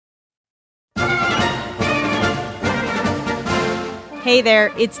Hey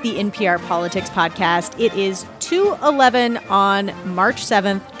there, it's the NPR Politics Podcast. It is 2:11 on March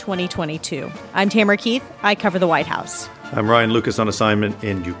 7th, 2022. I'm Tamara Keith. I cover the White House. I'm Ryan Lucas on assignment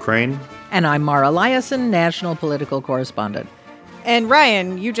in Ukraine. And I'm Mara Liasson, national political correspondent. And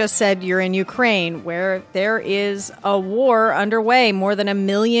Ryan, you just said you're in Ukraine, where there is a war underway. More than 1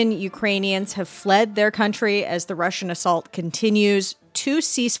 million Ukrainians have fled their country as the Russian assault continues. 2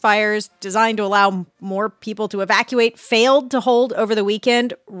 ceasefires designed to allow more people to evacuate failed to hold over the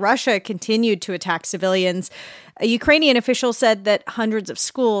weekend. Russia continued to attack civilians. A Ukrainian official said that hundreds of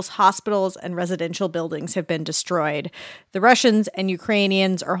schools, hospitals, and residential buildings have been destroyed. The Russians and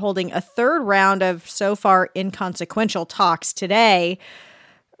Ukrainians are holding a third round of so far inconsequential talks today.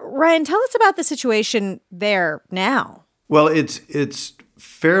 Ryan, tell us about the situation there now. Well, it's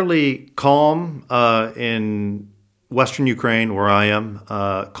fairly calm in Western Ukraine, where I am,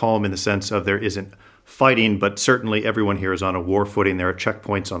 calm in the sense of there isn't fighting, but certainly everyone here is on a war footing. There are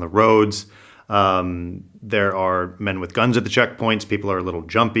checkpoints on the roads. There are men with guns at the checkpoints. People are a little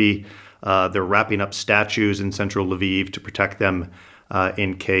jumpy. They're wrapping up statues in central Lviv to protect them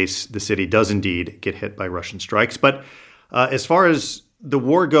in case the city does indeed get hit by Russian strikes. But as far as the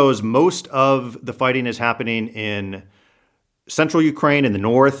war goes, most of the fighting is happening in central Ukraine in the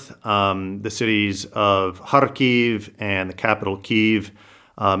north, the cities of Kharkiv and the capital Kyiv.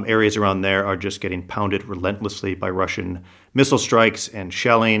 Areas around there are just getting pounded relentlessly by Russian missile strikes and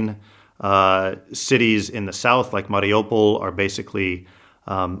shelling. Cities in the south, like Mariupol, are basically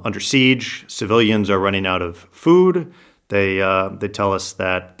under siege. Civilians are running out of food. They tell us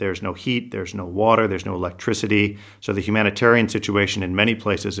that there's no heat, there's no water, there's no electricity. So the humanitarian situation in many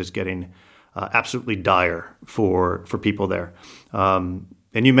places is getting absolutely dire for people there. And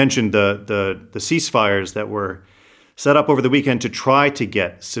you mentioned the ceasefires that were set up over the weekend to try to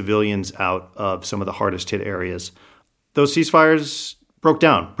get civilians out of some of the hardest hit areas. Those ceasefires broke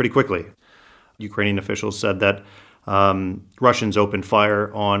down pretty quickly. Ukrainian officials said that Russians opened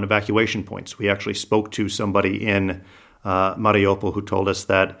fire on evacuation points. We actually spoke to somebody in Mariupol who told us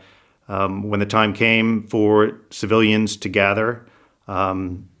that when the time came for civilians to gather,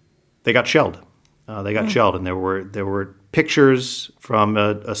 they got shelled. Shelled, and there were pictures from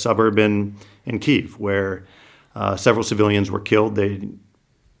a suburb in Kyiv where several civilians were killed. They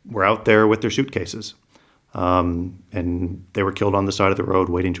were out there with their suitcases, and they were killed on the side of the road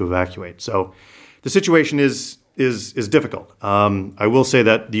waiting to evacuate. So the situation is difficult. I will say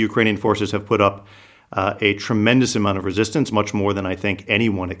that the Ukrainian forces have put up a tremendous amount of resistance, much more than I think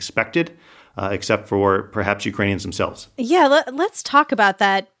anyone expected, except for perhaps Ukrainians themselves. Yeah, let's talk about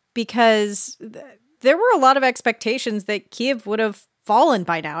that, because there were a lot of expectations that Kyiv would have fallen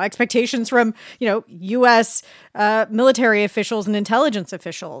by now. Expectations from, U.S. Military officials and intelligence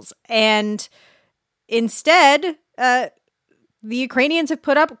officials. And instead, the Ukrainians have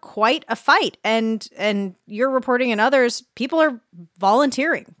put up quite a fight. And you're reporting, and others, people are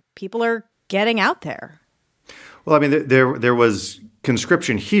volunteering. People are getting out there. Well, I mean, there was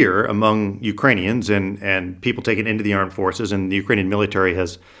conscription here among Ukrainians and people taken into the armed forces, and the Ukrainian military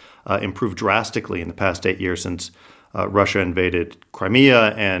has improved drastically in the past 8 years since Russia invaded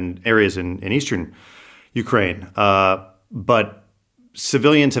Crimea and areas in eastern Ukraine. But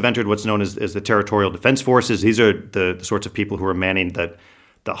civilians have entered what's known as the territorial defense forces. These are the sorts of people who are manning the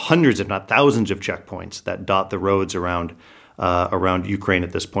hundreds, if not thousands, of checkpoints that dot the roads around Ukraine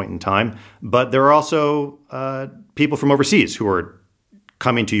at this point in time. But there are also people from overseas who are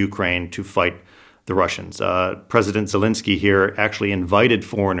coming to Ukraine to fight the Russians. President Zelensky here actually invited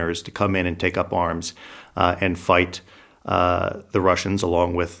foreigners to come in and take up arms and fight the Russians,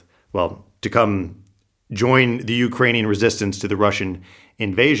 along with, to come join the Ukrainian resistance to the Russian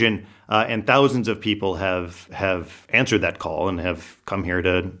invasion. And thousands of people have answered that call and have come here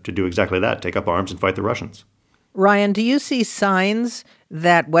to do exactly that, take up arms and fight the Russians. Ryan, do you see signs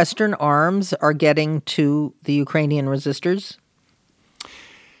that Western arms are getting to the Ukrainian resistors?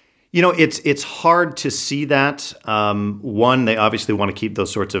 It's hard to see that. One, they obviously want to keep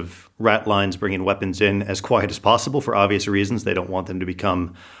those sorts of rat lines bringing weapons in as quiet as possible for obvious reasons. They don't want them to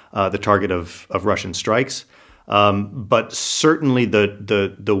become the target of Russian strikes. But certainly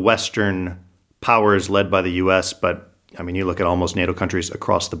the Western powers led by the U.S., but I mean, you look at almost NATO countries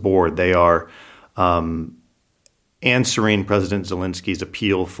across the board, they are answering President Zelensky's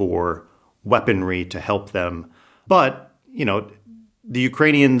appeal for weaponry to help them. But, the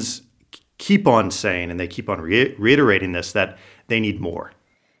Ukrainians keep on saying, and they keep on reiterating this, that they need more.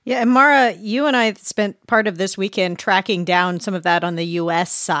 Yeah, and Mara, you and I spent part of this weekend tracking down some of that on the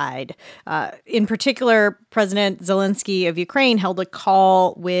U.S. side. In particular, President Zelensky of Ukraine held a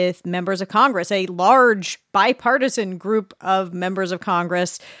call with members of Congress, a large bipartisan group of members of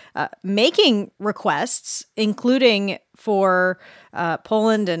Congress, making requests, including for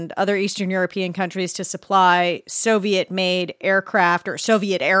Poland and other Eastern European countries to supply Soviet-made aircraft or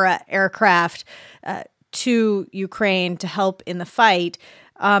Soviet-era aircraft to Ukraine to help in the fight.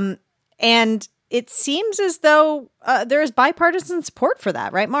 And it seems as though there is bipartisan support for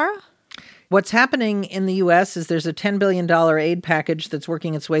that, right, Mara? What's happening in the U.S. is there's a $10 billion aid package that's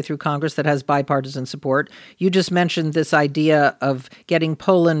working its way through Congress that has bipartisan support. You just mentioned this idea of getting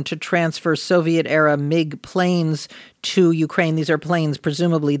Poland to transfer Soviet-era MiG planes to Ukraine. These are planes,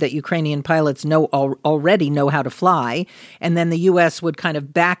 presumably, that Ukrainian pilots already know how to fly. And then the U.S. would kind of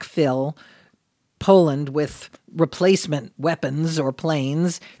backfill Poland with replacement weapons or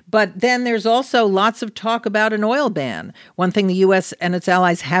planes. But then there's also lots of talk about an oil ban. One thing the U.S. and its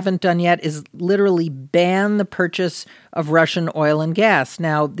allies haven't done yet is literally ban the purchase of Russian oil and gas.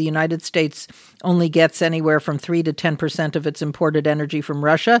 Now, the United States only gets anywhere from 3 to 10% of its imported energy from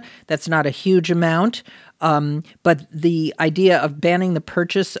Russia. That's not a huge amount. But the idea of banning the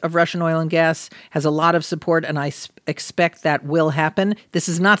purchase of Russian oil and gas has a lot of support, and I expect that will happen. This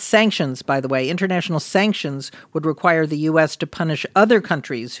is not sanctions, by the way. International sanctions would require the U.S. to punish other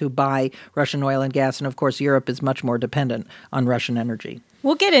countries who buy Russian oil and gas, and of course Europe is much more dependent on Russian energy.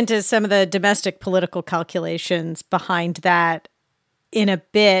 We'll get into some of the domestic political calculations behind that in a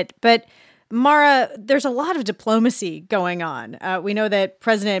bit, but Mara, there's a lot of diplomacy going on. We know that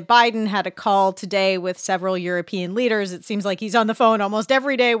President Biden had a call today with several European leaders. It seems like he's on the phone almost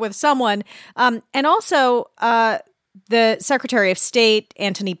every day with someone. And also, the Secretary of State,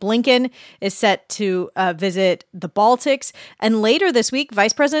 Antony Blinken, is set to visit the Baltics. And later this week,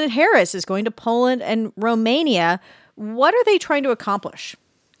 Vice President Harris is going to Poland and Romania. What are they trying to accomplish?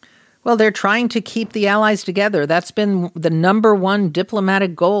 Well, they're trying to keep the allies together. That's been the number one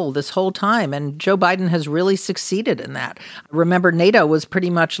diplomatic goal this whole time, and Joe Biden has really succeeded in that. Remember, NATO was pretty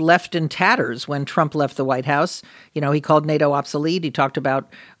much left in tatters when Trump left the White House. You know, he called NATO obsolete. He talked about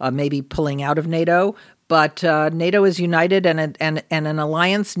maybe pulling out of NATO, but NATO is united, and an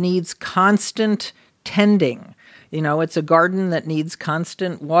alliance needs constant tending. You know, it's a garden that needs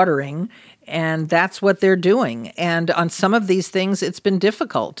constant watering, and that's what they're doing. And on some of these things, it's been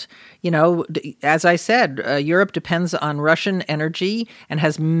difficult. You know, as I said, Europe depends on Russian energy and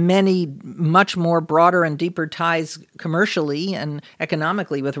has much more broader and deeper ties commercially and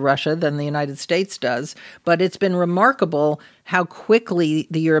economically with Russia than the United States does. But it's been remarkable how quickly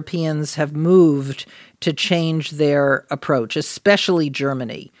the Europeans have moved to change their approach, especially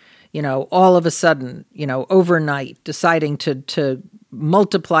Germany. You know, all of a sudden, you know, overnight, deciding to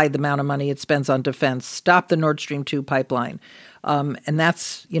multiply the amount of money it spends on defense, stop the Nord Stream 2 pipeline. And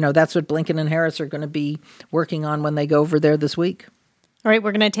that's what Blinken and Harris are going to be working on when they go over there this week. All right,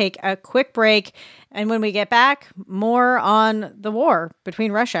 we're going to take a quick break. And when we get back, more on the war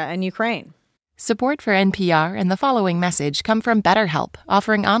between Russia and Ukraine. Support for NPR and the following message come from BetterHelp,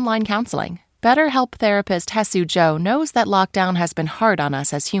 offering online counseling. BetterHelp therapist Hesu Joe knows that lockdown has been hard on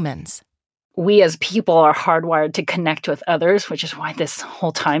us as humans. We as people are hardwired to connect with others, which is why this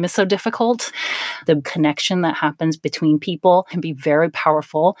whole time is so difficult. The connection that happens between people can be very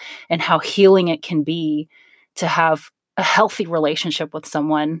powerful, and how healing it can be to have a healthy relationship with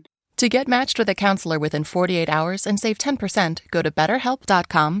someone. To get matched with a counselor within 48 hours and save 10%, go to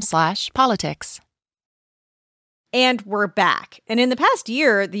betterhelp.com/politics. And we're back. And in the past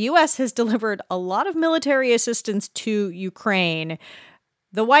year, the U.S. has delivered a lot of military assistance to Ukraine.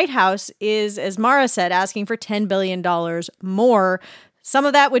 The White House is, as Mara said, asking for $10 billion more. Some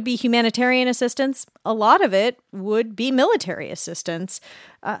of that would be humanitarian assistance. A lot of it would be military assistance.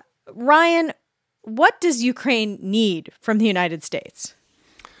 Ryan, what does Ukraine need from the United States?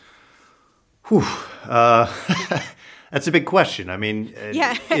 That's a big question. I mean,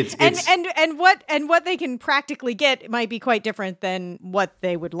 yeah, and what they can practically get might be quite different than what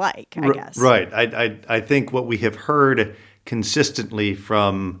they would like, I guess. Right. I think what we have heard consistently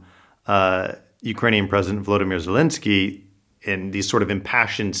from Ukrainian President Volodymyr Zelensky in these sort of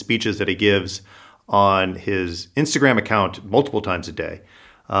impassioned speeches that he gives on his Instagram account multiple times a day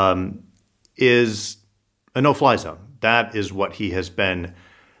is a no-fly zone. That is what he has been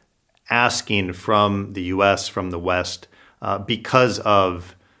asking from the U.S., from the West, because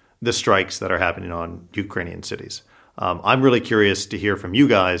of the strikes that are happening on Ukrainian cities. I'm really curious to hear from you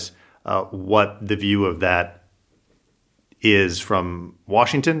guys what the view of that is from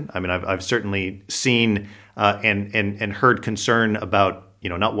Washington. I mean, I've certainly seen and heard concern about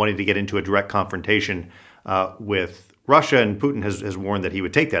not wanting to get into a direct confrontation with Russia, and Putin has warned that he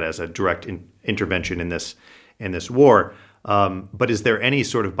would take that as a direct intervention in this war. But is there any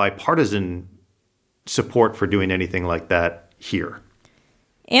sort of bipartisan support for doing anything like that here?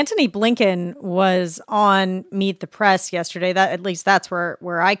 Antony Blinken was on Meet the Press yesterday. At least that's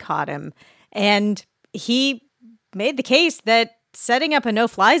where I caught him. And he made the case that setting up a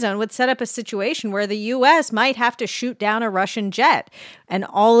no-fly zone would set up a situation where the U.S. might have to shoot down a Russian jet and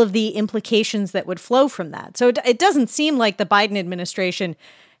all of the implications that would flow from that. So it doesn't seem like the Biden administration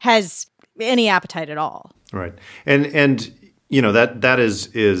has any appetite at all. Right. And that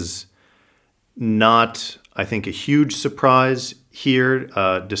is not, I think, a huge surprise here,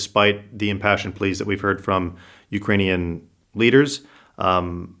 despite the impassioned pleas that we've heard from Ukrainian leaders.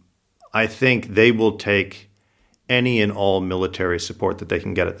 I think they will take any and all military support that they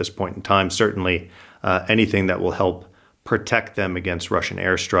can get at this point in time. Certainly anything that will help protect them against Russian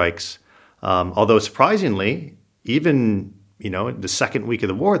airstrikes. Although surprisingly, even the second week of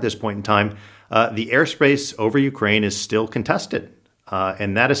the war at this point in time, the airspace over Ukraine is still contested.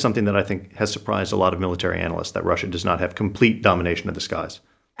 And that is something that I think has surprised a lot of military analysts, that Russia does not have complete domination of the skies.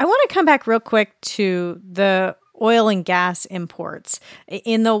 I want to come back real quick to the oil and gas imports.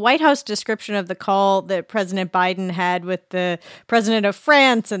 In the White House description of the call that President Biden had with the president of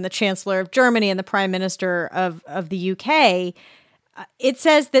France and the chancellor of Germany and the prime minister of the UK, it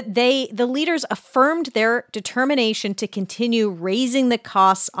says that the leaders affirmed their determination to continue raising the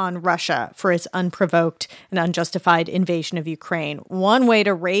costs on Russia for its unprovoked and unjustified invasion of Ukraine. One way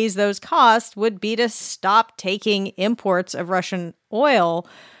to raise those costs would be to stop taking imports of Russian oil.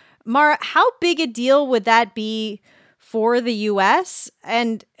 Mara, how big a deal would that be for the U.S.?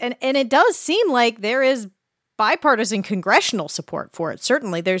 And it does seem like there is bipartisan congressional support for it.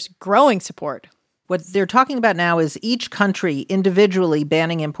 Certainly, there's growing support. What they're talking about now is each country individually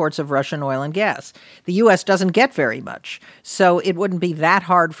banning imports of Russian oil and gas. The U.S. doesn't get very much, so it wouldn't be that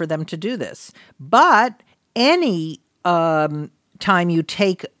hard for them to do this. But any time you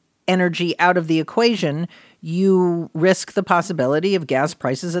take energy out of the equation, you risk the possibility of gas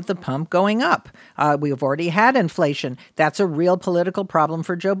prices at the pump going up. We've already had inflation. That's a real political problem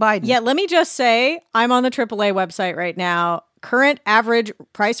for Joe Biden. Yeah, let me just say, I'm on the AAA website right now. Current average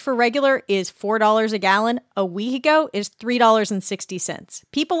price for regular is $4 a gallon. A week ago is $3.60.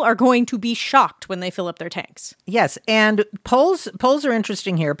 People are going to be shocked when they fill up their tanks. Yes, and polls are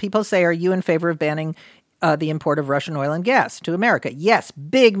interesting here. People say, are you in favor of banning the import of Russian oil and gas to America? Yes,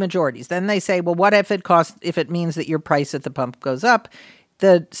 big majorities. Then they say, well, what if it means that your price at the pump goes up?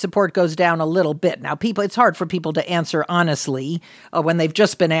 The support goes down a little bit. Now, it's hard for people to answer honestly when they've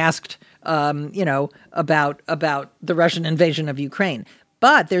just been asked, about the Russian invasion of Ukraine.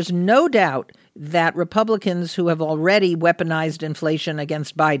 But there's no doubt that Republicans who have already weaponized inflation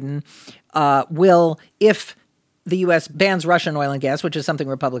against Biden will, if the U.S. bans Russian oil and gas, which is something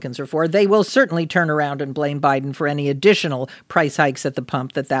Republicans are for, they will certainly turn around and blame Biden for any additional price hikes at the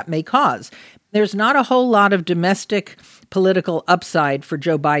pump that may cause. There's not a whole lot of domestic political upside for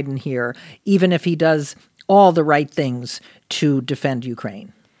Joe Biden here, even if he does all the right things to defend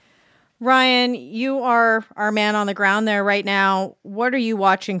Ukraine. Ryan, you are our man on the ground there right now. What are you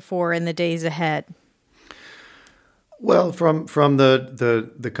watching for in the days ahead? Well, from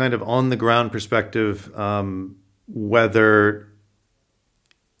the kind of on the ground perspective, whether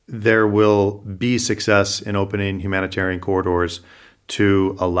there will be success in opening humanitarian corridors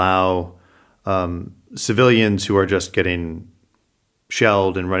to allow civilians who are just getting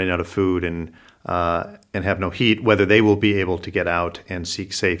shelled and running out of food and have no heat, whether they will be able to get out and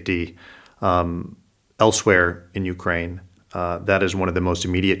seek safety elsewhere in Ukraine. That is one of the most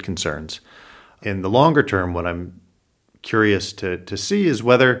immediate concerns. In the longer term, what I'm curious to see is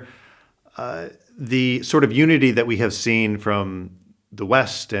whether the sort of unity that we have seen from the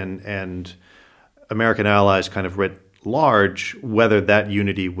West and American allies kind of writ large, whether that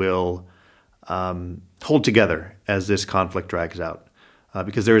unity will hold together as this conflict drags out.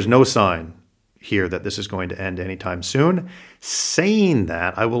 Because there is no sign here that this is going to end anytime soon. Saying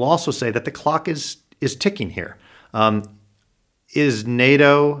that, I will also say that the clock is ticking here. Is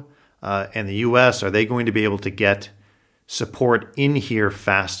NATO and the U.S., are they going to be able to get support in here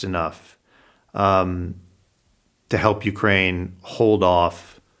fast enough to help Ukraine hold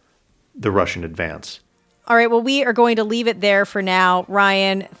off the Russian advance? All right, well, we are going to leave it there for now.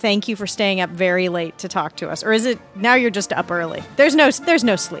 Ryan, thank you for staying up very late to talk to us. Or is it now you're just up early? There's no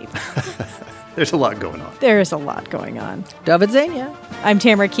sleep. There's a lot going on. There is a lot going on. David Zania. I'm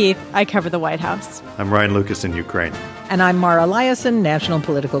Tamara Keith. I cover the White House. I'm Ryan Lucas in Ukraine. And I'm Mara Liasson, national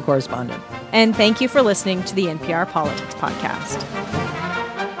political correspondent. And thank you for listening to the NPR Politics Podcast.